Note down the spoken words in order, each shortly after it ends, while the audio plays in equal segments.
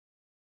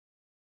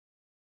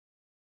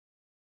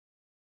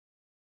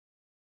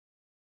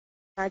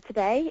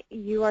Today,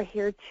 you are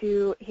here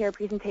to hear a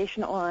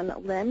presentation on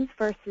LIMS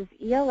versus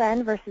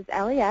ELN versus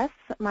LES.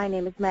 My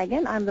name is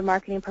Megan. I'm the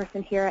marketing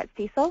person here at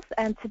CSols,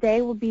 and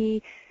today will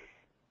be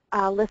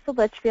Lisa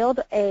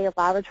Litchfield, a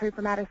laboratory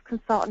informatics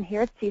consultant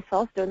here at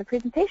CSols, doing the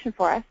presentation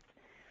for us.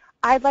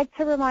 I'd like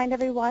to remind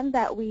everyone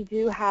that we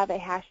do have a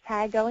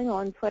hashtag going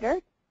on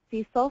Twitter,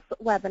 CSols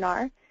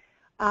Webinar.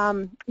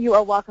 You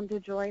are welcome to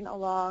join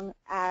along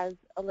as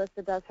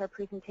Alyssa does her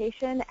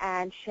presentation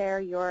and share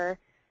your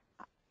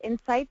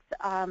insights,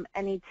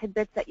 any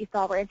tidbits that you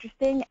thought were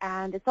interesting,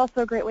 and it's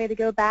also a great way to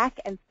go back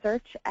and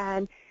search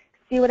and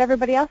see what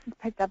everybody else has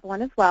picked up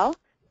on as well.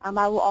 I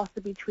will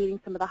also be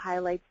tweeting some of the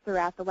highlights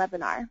throughout the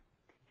webinar.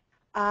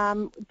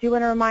 Do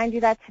want to remind you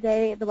that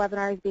today the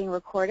webinar is being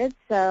recorded,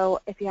 so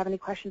if you have any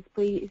questions,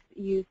 please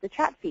use the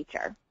chat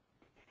feature.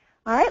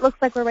 All right, looks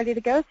like we're ready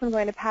to go, so I'm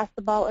going to pass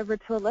the ball over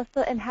to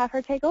Alyssa and have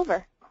her take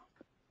over.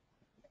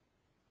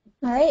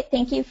 All right,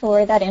 thank you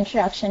for that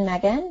introduction,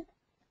 Megan.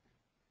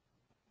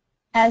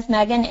 As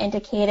Megan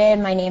indicated,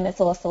 my name is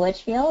Alyssa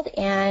Litchfield,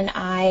 and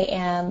I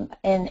am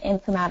an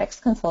informatics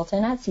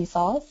consultant at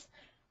CSols.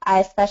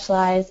 I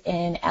specialize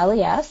in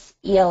LES,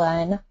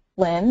 ELN,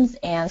 LIMS,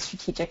 and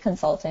strategic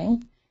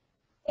consulting.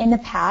 In the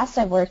past,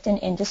 I've worked in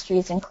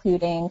industries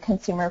including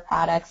consumer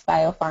products,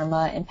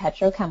 biopharma, and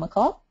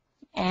petrochemical.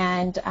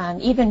 And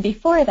even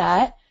before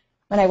that,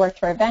 when I worked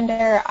for a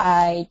vendor,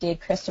 I did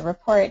Crystal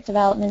report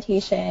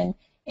developmentation,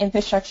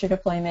 infrastructure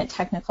deployment,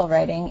 technical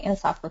writing, and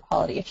software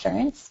quality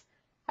assurance.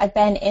 I've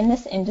been in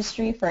this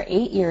industry for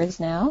 8 years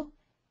now,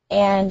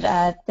 and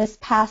this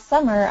past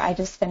summer I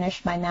just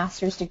finished my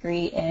master's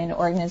degree in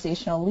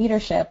organizational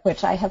leadership,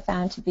 which I have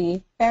found to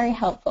be very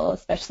helpful,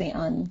 especially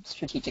on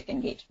strategic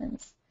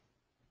engagements.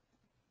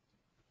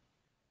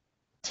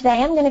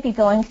 Today I'm going to be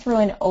going through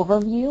an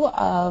overview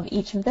of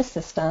each of the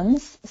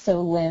systems,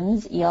 so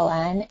LIMS,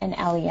 ELN, and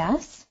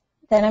LES.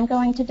 Then I'm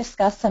going to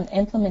discuss some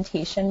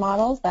implementation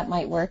models that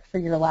might work for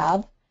your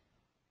lab.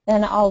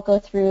 Then I'll go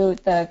through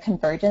the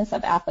convergence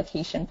of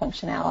application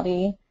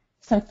functionality,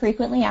 some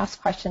frequently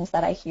asked questions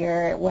that I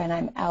hear when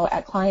I'm out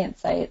at client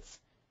sites.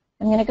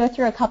 I'm going to go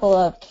through a couple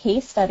of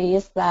case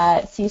studies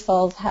that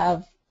CSols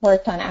have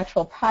worked on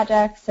actual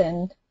projects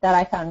and that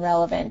I found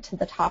relevant to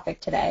the topic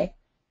today.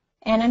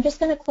 And I'm just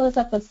going to close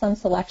up with some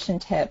selection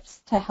tips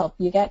to help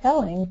you get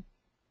going.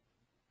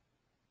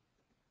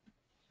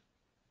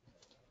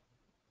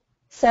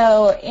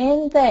 So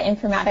in the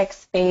informatics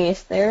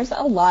space, there's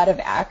a lot of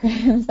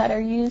acronyms that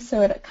are used,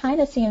 so it kind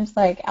of seems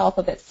like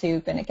alphabet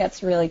soup and it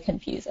gets really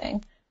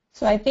confusing.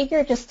 So I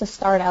figured just to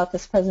start out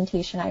this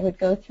presentation, I would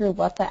go through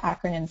what the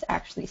acronyms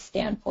actually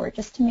stand for,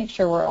 just to make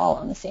sure we're all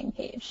on the same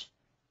page.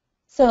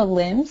 So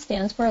LIMS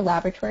stands for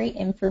Laboratory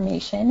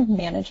Information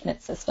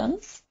Management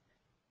Systems.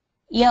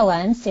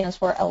 ELN stands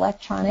for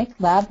Electronic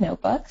Lab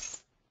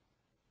Notebooks.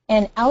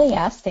 And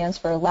LES stands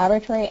for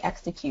Laboratory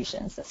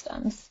Execution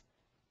Systems.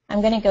 I'm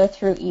going to go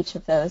through each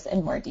of those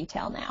in more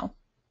detail now.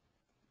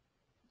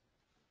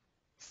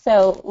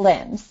 So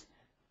LIMS.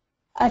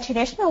 A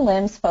traditional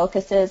LIMS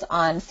focuses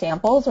on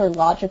samples or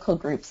logical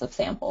groups of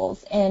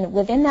samples, and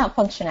within that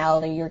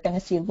functionality you're going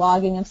to see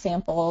logging of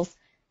samples,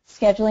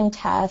 scheduling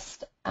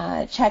tests,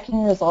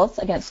 checking results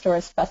against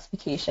storage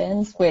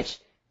specifications, which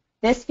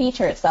this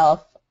feature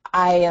itself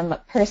I am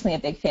personally a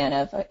big fan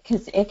of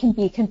because it can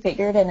be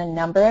configured in a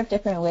number of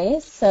different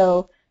ways.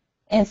 So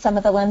in some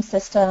of the LIMS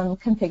system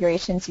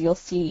configurations, you'll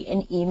see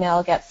an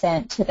email get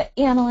sent to the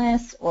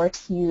analyst or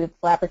to the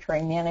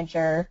laboratory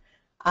manager.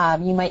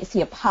 You might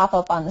see a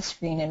pop-up on the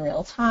screen in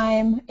real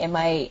time. It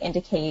might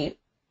indicate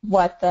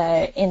what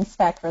the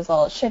in-spec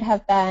result should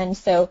have been.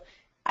 So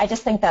I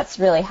just think that's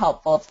really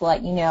helpful to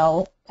let you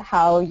know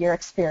how your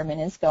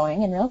experiment is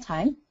going in real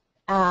time.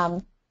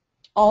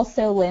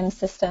 Also, LIMS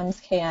systems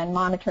can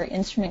monitor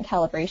instrument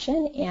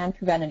calibration and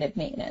preventative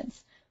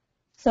maintenance.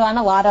 So on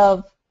a lot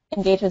of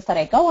engagements that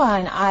I go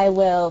on, I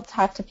will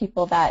talk to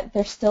people that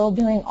they're still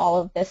doing all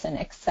of this in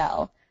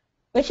Excel,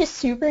 which is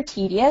super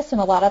tedious,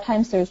 and a lot of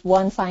times there's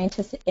one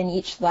scientist in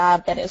each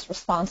lab that is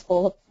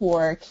responsible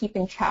for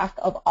keeping track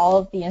of all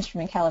of the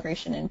instrument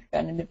calibration and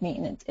preventative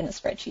maintenance in a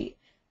spreadsheet.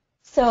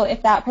 So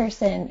if that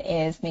person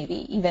is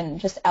maybe even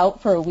just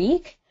out for a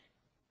week,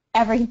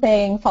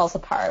 everything falls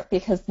apart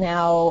because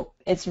now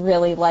it's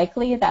really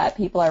likely that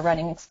people are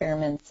running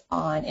experiments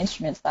on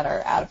instruments that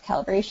are out of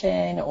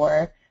calibration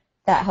or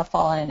that have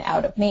fallen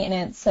out of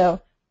maintenance. So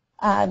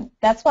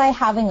that's why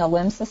having a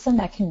LIMS system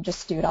that can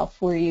just do it all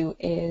for you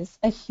is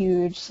a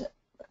huge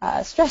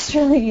stress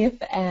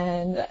relief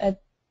and a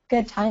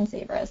good time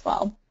saver as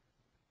well.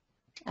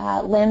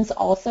 LIMS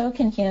also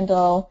can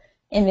handle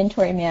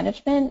inventory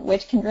management,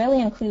 which can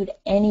really include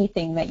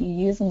anything that you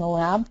use in the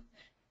lab,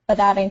 but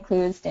that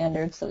includes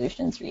standard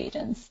solutions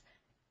reagents.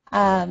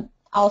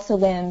 Also,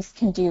 LIMS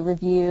can do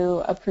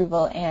review,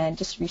 approval, and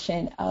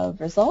distribution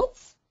of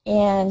results.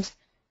 And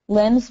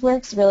LIMS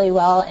works really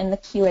well in the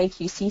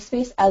QA/QC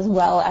space as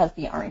well as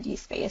the R&D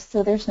space.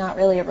 So there's not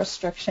really a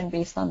restriction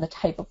based on the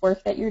type of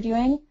work that you're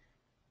doing.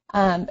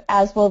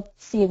 As we'll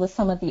see with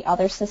some of the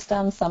other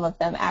systems, some of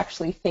them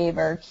actually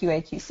favor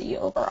QA/QC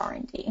over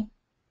R&D.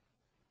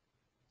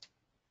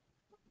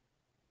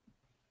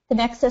 The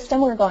next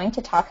system we're going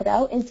to talk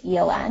about is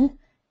ELN.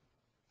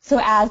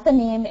 So as the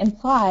name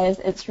implies,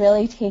 it's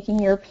really taking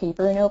your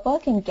paper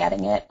notebook and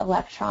getting it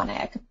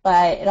electronic,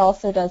 but it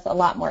also does a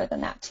lot more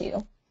than that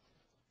too.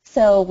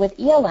 So with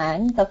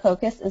ELN, the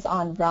focus is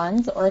on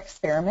runs or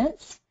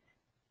experiments.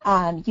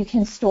 You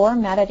can store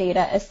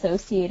metadata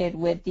associated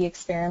with the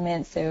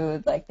experiment,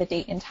 so like the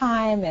date and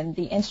time and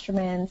the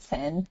instruments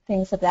and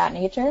things of that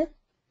nature.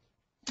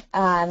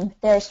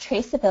 There's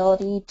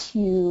traceability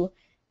to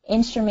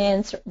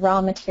instruments,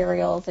 raw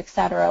materials,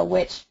 etc.,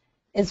 which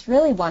is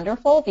really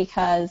wonderful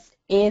because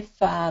if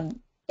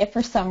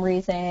for some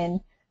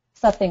reason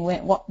something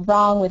went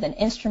wrong with an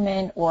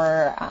instrument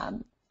or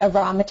a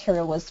raw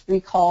material was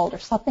recalled or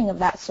something of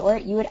that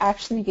sort, you would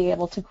actually be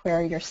able to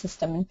query your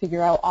system and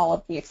figure out all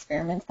of the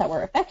experiments that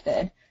were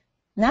affected.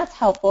 And that's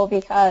helpful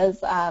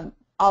because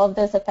all of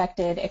those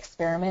affected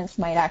experiments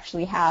might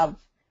actually have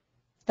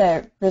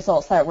the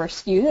results that were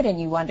skewed, and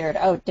you wondered,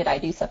 oh, did I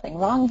do something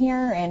wrong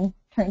here? And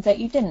turns out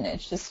you didn't.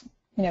 It's just,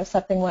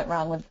 something went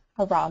wrong with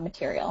a raw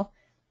material.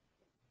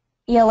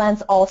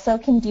 ELNs also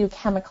can do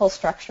chemical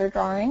structure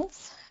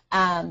drawings,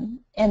 and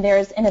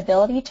there's an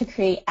ability to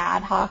create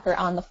ad hoc or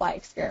on-the-fly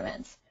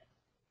experiments.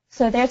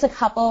 So there's a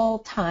couple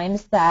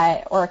times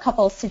or a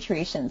couple of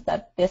situations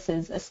that this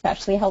is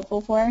especially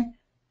helpful for.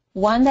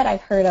 One that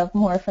I've heard of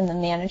more from the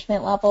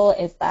management level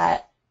is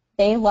that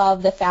they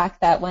love the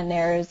fact that when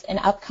there's an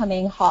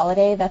upcoming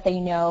holiday that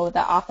they know the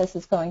office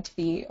is going to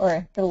be,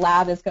 or the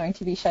lab is going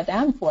to be shut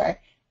down for,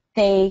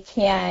 they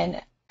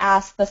can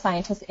ask the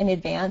scientists in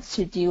advance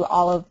to do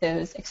all of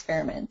those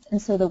experiments. And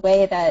so the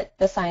way that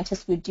the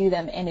scientists would do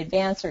them in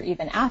advance or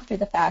even after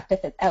the fact,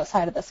 if it's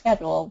outside of the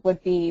schedule,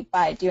 would be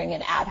by doing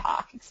an ad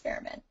hoc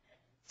experiment.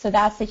 So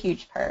that's a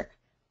huge perk.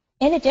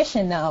 In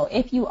addition, though,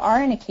 if you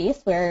are in a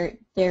case where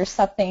there's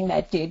something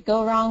that did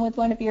go wrong with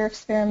one of your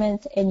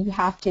experiments and you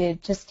have to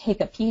just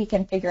take a peek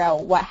and figure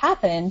out what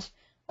happened,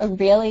 a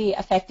really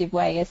effective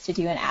way is to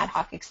do an ad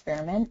hoc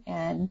experiment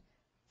and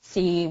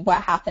see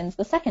what happens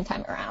the second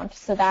time around.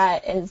 So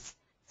that is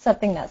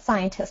something that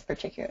scientists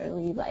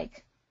particularly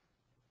like.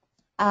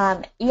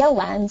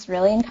 ELNs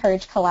really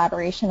encourage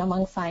collaboration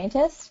among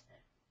scientists.